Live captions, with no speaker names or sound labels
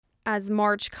As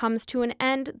March comes to an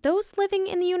end, those living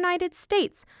in the United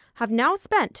States have now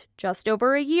spent just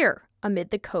over a year amid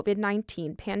the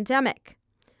COVID-19 pandemic.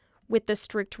 With the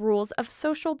strict rules of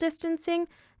social distancing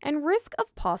and risk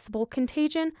of possible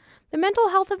contagion, the mental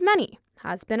health of many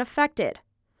has been affected.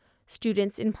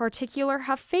 Students in particular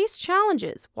have faced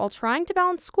challenges while trying to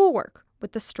balance schoolwork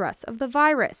with the stress of the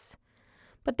virus.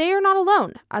 But they are not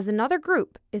alone, as another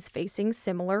group is facing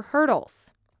similar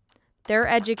hurdles. They're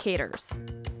educators.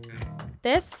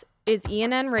 This is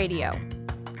ENN Radio,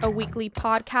 a weekly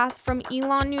podcast from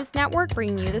Elon News Network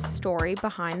bringing you the story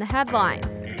behind the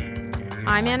headlines.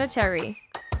 I'm Anna Terry.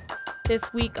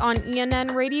 This week on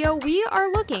ENN Radio, we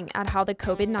are looking at how the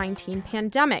COVID-19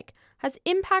 pandemic has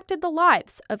impacted the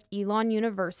lives of Elon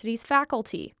University's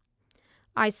faculty.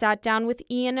 I sat down with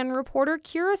ENN reporter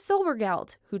Kira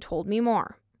Silbergeld, who told me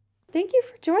more. Thank you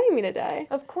for joining me today.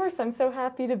 Of course, I'm so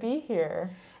happy to be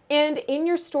here. And in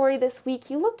your story this week,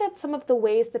 you looked at some of the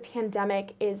ways the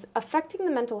pandemic is affecting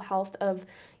the mental health of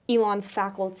Elon's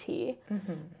faculty.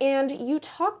 And you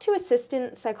talked to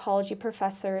assistant psychology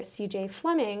professor CJ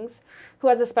Flemings, who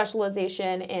has a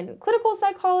specialization in clinical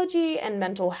psychology and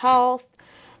mental health.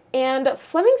 And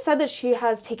Fleming said that she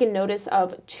has taken notice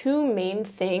of two main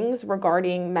things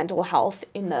regarding mental health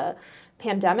in the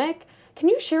pandemic. Can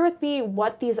you share with me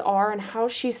what these are and how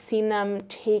she's seen them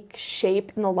take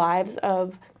shape in the lives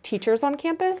of teachers on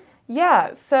campus?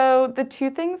 Yeah, so the two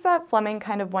things that Fleming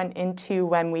kind of went into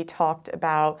when we talked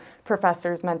about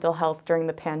professors' mental health during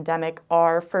the pandemic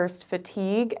are first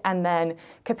fatigue and then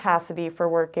capacity for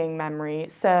working memory.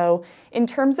 So in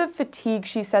terms of fatigue,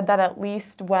 she said that at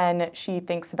least when she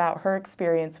thinks about her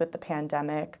experience with the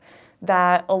pandemic,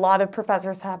 that a lot of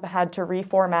professors have had to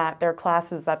reformat their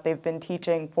classes that they've been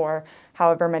teaching for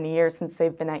however many years since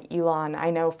they've been at Elon. I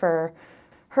know for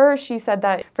her, she said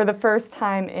that for the first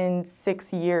time in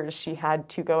 6 years, she had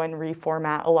to go and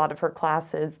reformat a lot of her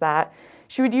classes that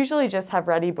she would usually just have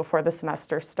ready before the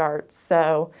semester starts.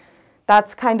 So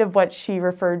that's kind of what she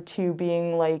referred to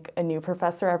being like a new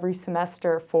professor every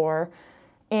semester for.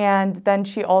 And then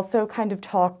she also kind of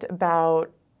talked about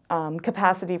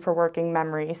capacity for working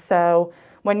memory. So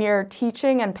when you're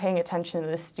teaching and paying attention to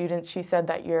the students, she said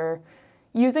that you're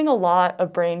using a lot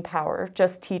of brain power,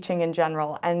 just teaching in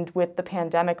general. And with the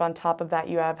pandemic on top of that,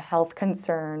 you have health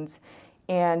concerns,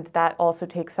 and that also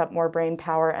takes up more brain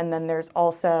power. And then there's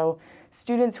also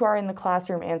students who are in the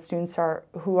classroom and students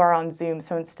who are on Zoom.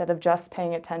 So instead of just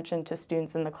paying attention to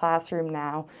students in the classroom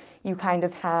now, you kind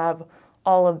of have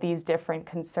all of these different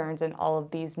concerns and all of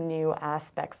these new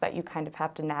aspects that you kind of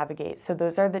have to navigate. So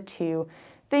those are the two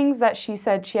things that she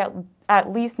said she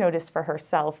at least noticed for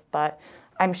herself, but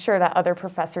I'm sure that other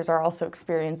professors are also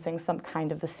experiencing some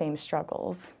kind of the same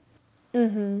struggles.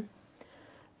 And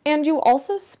you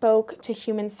also spoke to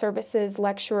Human Services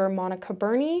lecturer Monica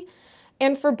Burney.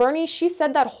 And for Burney, she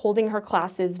said that holding her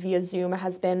classes via Zoom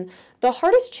has been the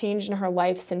hardest change in her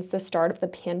life since the start of the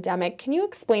pandemic. Can you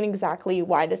explain exactly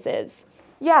why this is?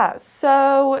 Yeah,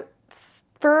 so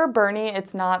for Burney,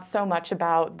 it's not so much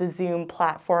about the Zoom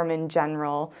platform in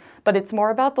general, but it's more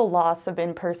about the loss of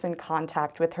in-person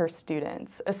contact with her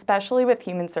students, especially with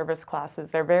human service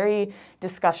classes. They're very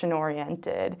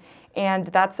discussion-oriented, and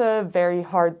that's a very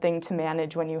hard thing to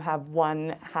manage when you have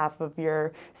one half of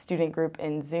your student group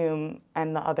in Zoom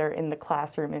and the other in the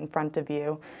classroom in front of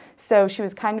you. So she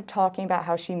was kind of talking about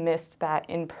how she missed that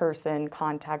in-person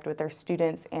contact with her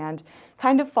students and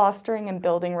kind of fostering and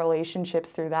building relationships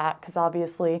through that, because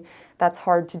obviously that's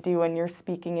hard to do when you're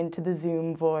speaking into the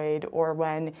Zoom void or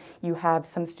when you have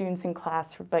some students in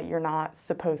class, but you're not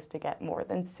supposed to get more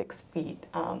than 6 feet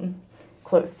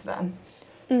close to them.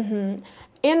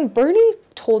 And Bernie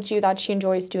told you that she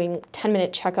enjoys doing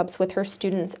 10-minute checkups with her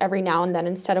students every now and then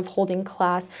instead of holding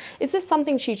class. Is this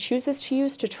something she chooses to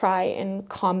use to try and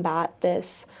combat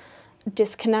this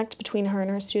disconnect between her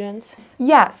and her students?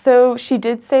 Yeah, so she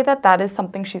did say that that is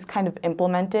something she's kind of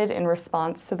implemented in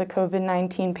response to the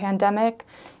COVID-19 pandemic,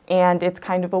 and it's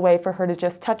kind of a way for her to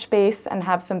just touch base and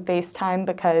have some FaceTime,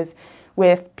 because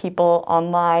with people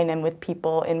online and with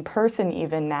people in person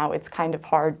even now, it's kind of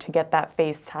hard to get that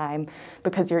FaceTime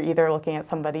because you're either looking at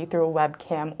somebody through a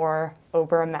webcam or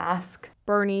over a mask.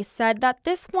 Bernie said that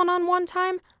this one-on-one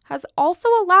time has also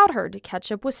allowed her to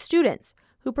catch up with students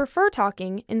who prefer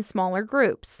talking in smaller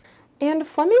groups. And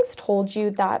Flemings told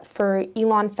you that for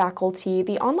Elon faculty,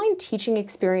 the online teaching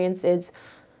experience is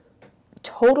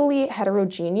totally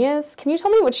heterogeneous. Can you tell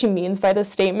me what she means by this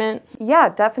statement? Yeah,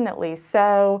 definitely.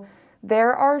 So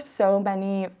there are so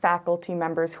many faculty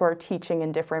members who are teaching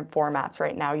in different formats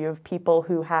right now. You have people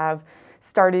who have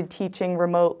started teaching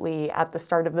remotely at the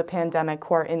start of the pandemic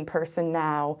who are in person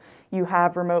now. You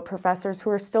have remote professors who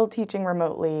are still teaching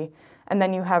remotely, and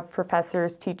then you have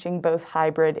professors teaching both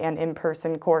hybrid and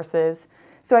in-person courses.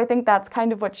 So I think that's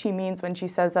kind of what she means when she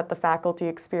says that the faculty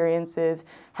experience is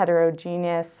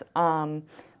heterogeneous,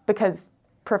 because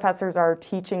professors are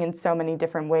teaching in so many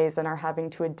different ways and are having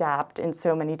to adapt in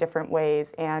so many different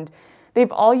ways. And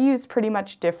they've all used pretty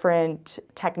much different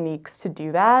techniques to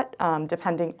do that,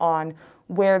 depending on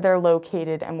where they're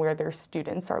located and where their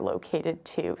students are located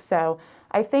too. So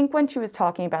I think when she was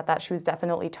talking about that, she was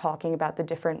definitely talking about the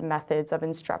different methods of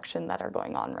instruction that are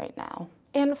going on right now.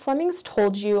 And Fleming's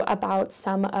told you about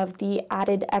some of the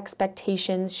added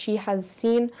expectations she has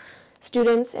seen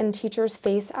students and teachers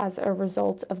face as a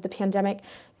result of the pandemic.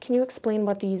 Can you explain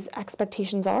what these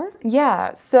expectations are?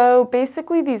 Yeah, so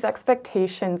basically these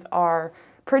expectations are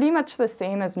pretty much the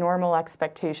same as normal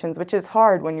expectations, which is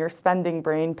hard when you're spending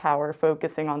brain power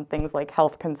focusing on things like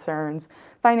health concerns,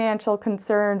 financial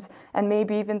concerns, and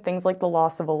maybe even things like the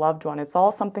loss of a loved one. It's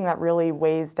all something that really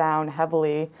weighs down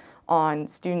heavily on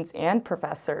students and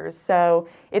professors. So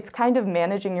it's kind of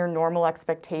managing your normal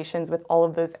expectations with all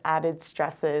of those added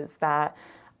stresses that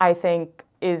I think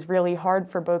is really hard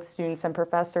for both students and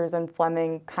professors, and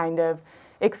Fleming kind of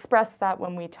expressed that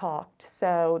when we talked.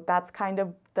 So that's kind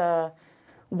of the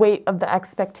weight of the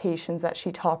expectations that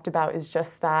she talked about, is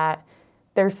just that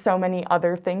there's so many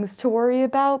other things to worry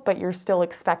about, but you're still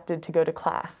expected to go to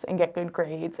class and get good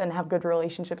grades and have good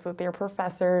relationships with your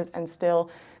professors and still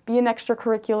be in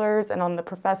extracurriculars. And on the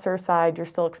professor side, you're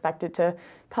still expected to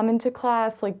come into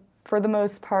class, like for the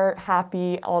most part,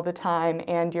 happy all the time,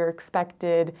 and you're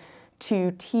expected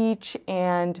to teach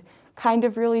and kind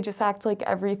of really just act like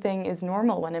everything is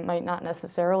normal when it might not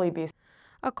necessarily be.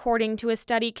 According to a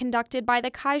study conducted by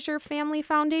the Kaiser Family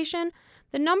Foundation,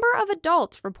 the number of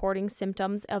adults reporting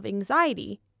symptoms of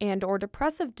anxiety and/or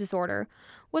depressive disorder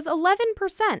was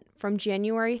 11% from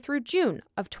January through June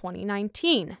of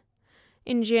 2019.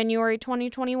 In January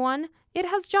 2021, it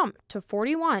has jumped to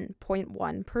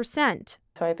 41.1%.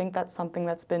 So I think that's something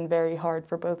that's been very hard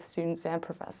for both students and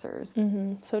professors.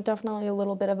 So definitely a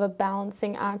little bit of a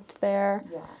balancing act there.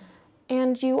 Yeah.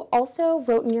 And you also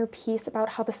wrote in your piece about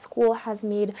how the school has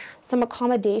made some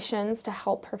accommodations to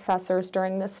help professors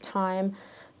during this time.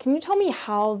 Can you tell me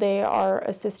how they are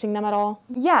assisting them at all?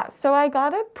 Yeah, so I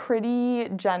got a pretty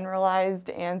generalized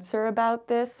answer about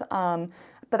this,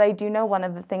 but I do know one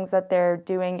of the things that they're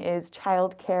doing is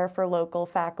childcare for local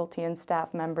faculty and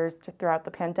staff members throughout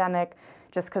the pandemic,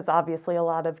 just because obviously a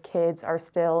lot of kids are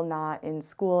still not in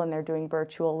school and they're doing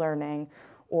virtual learning,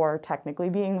 or technically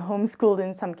being homeschooled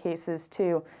in some cases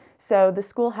too. So the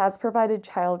school has provided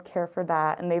childcare for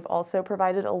that, and they've also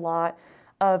provided a lot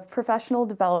of professional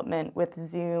development with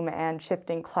Zoom and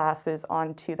shifting classes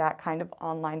onto that kind of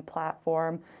online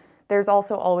platform. There's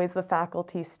also always the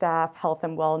faculty staff health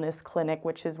and wellness clinic,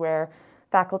 which is where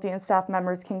faculty and staff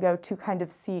members can go to kind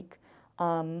of seek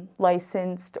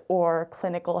licensed or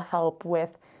clinical help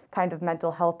with kind of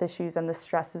mental health issues and the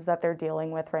stresses that they're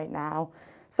dealing with right now.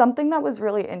 Something that was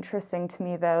really interesting to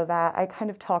me, though, that I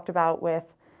kind of talked about with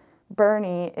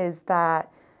Bernie, is that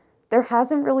there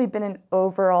hasn't really been an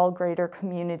overall greater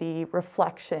community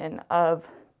reflection of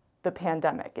the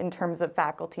pandemic in terms of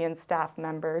faculty and staff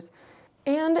members.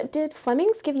 And did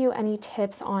Fleming's give you any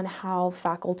tips on how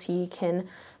faculty can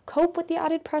cope with the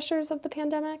added pressures of the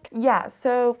pandemic? Yeah,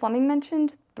 so Fleming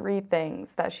mentioned 3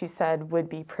 things that she said would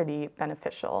be pretty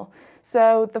beneficial.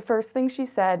 So the first thing she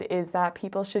said is that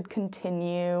people should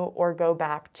continue or go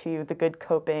back to the good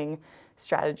coping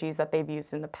strategies that they've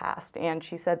used in the past. And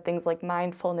she said things like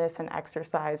mindfulness and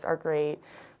exercise are great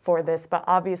for this, but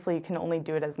obviously you can only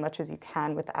do it as much as you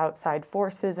can with outside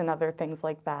forces and other things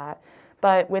like that.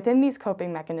 But within these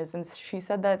coping mechanisms, she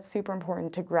said that it's super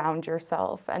important to ground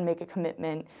yourself and make a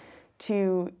commitment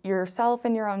to yourself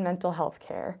and your own mental health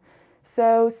care.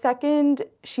 So second,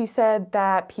 she said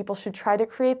that people should try to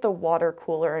create the water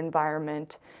cooler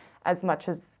environment as much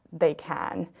as they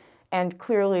can. And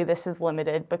clearly this is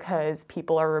limited because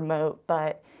people are remote,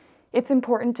 but it's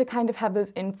important to kind of have those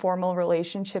informal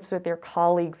relationships with your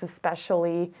colleagues,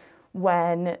 especially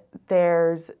when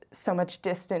there's so much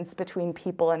distance between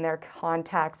people and their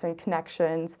contacts and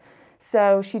connections.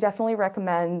 So she definitely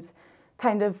recommends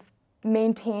kind of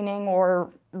maintaining or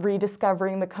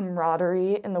rediscovering the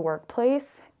camaraderie in the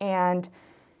workplace. And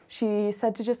she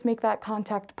said to just make that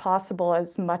contact possible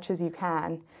as much as you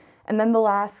can. And then the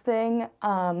last thing,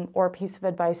 or piece of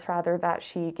advice rather, that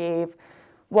she gave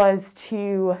was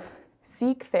to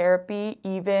seek therapy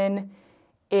even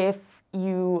if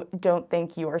you don't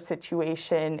think your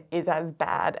situation is as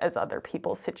bad as other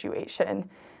people's situation.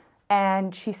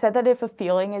 And she said that if a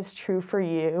feeling is true for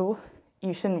you,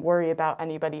 you shouldn't worry about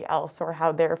anybody else or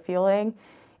how they're feeling,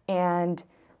 and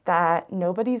that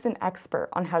nobody's an expert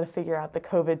on how to figure out the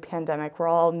COVID pandemic. We're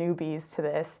all newbies to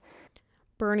this.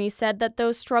 Bernie said that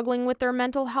those struggling with their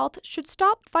mental health should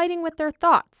stop fighting with their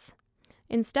thoughts.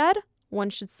 Instead, one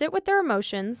should sit with their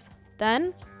emotions,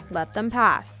 then let them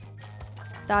pass.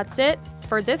 That's it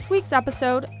for this week's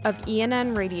episode of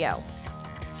ENN Radio.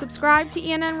 Subscribe to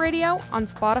ENN Radio on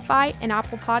Spotify and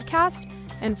Apple Podcast,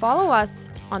 and follow us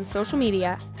on social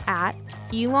media at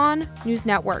Elon News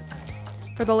Network.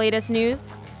 For the latest news,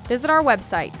 visit our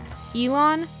website,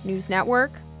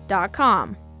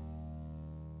 elonnewsnetwork.com.